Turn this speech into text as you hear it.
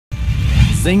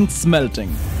Zinc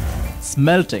smelting.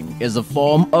 Smelting is a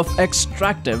form of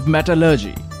extractive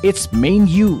metallurgy. Its main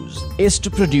use is to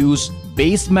produce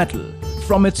base metal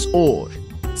from its ore.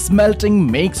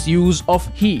 Smelting makes use of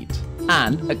heat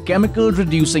and a chemical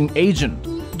reducing agent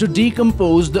to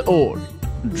decompose the ore,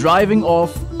 driving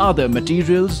off other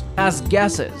materials as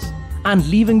gases and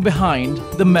leaving behind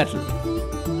the metal.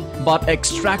 But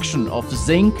extraction of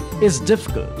zinc is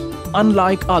difficult,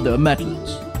 unlike other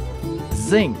metals.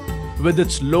 Zinc, with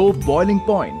its low boiling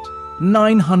point,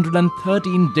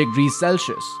 913 degrees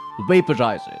Celsius,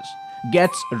 vaporizes,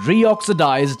 gets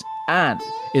reoxidized and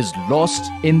is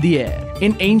lost in the air.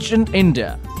 In ancient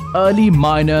India, early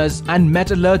miners and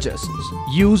metallurgists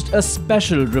used a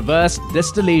special reverse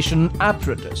distillation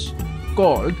apparatus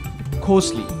called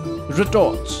khosli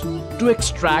retorts to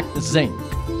extract zinc.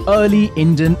 Early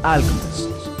Indian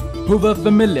alchemists, who were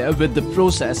familiar with the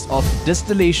process of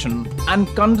distillation and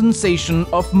condensation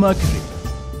of mercury,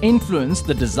 influenced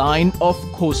the design of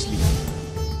khosli.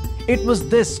 It was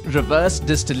this reverse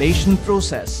distillation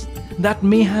process that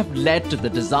may have led to the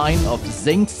design of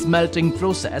zinc smelting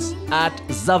process at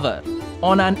Zawar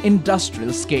on an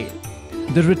industrial scale.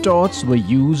 The retorts were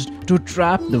used to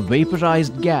trap the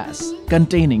vaporized gas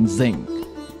containing zinc.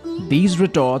 These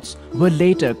retorts were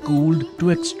later cooled to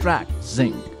extract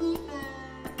zinc.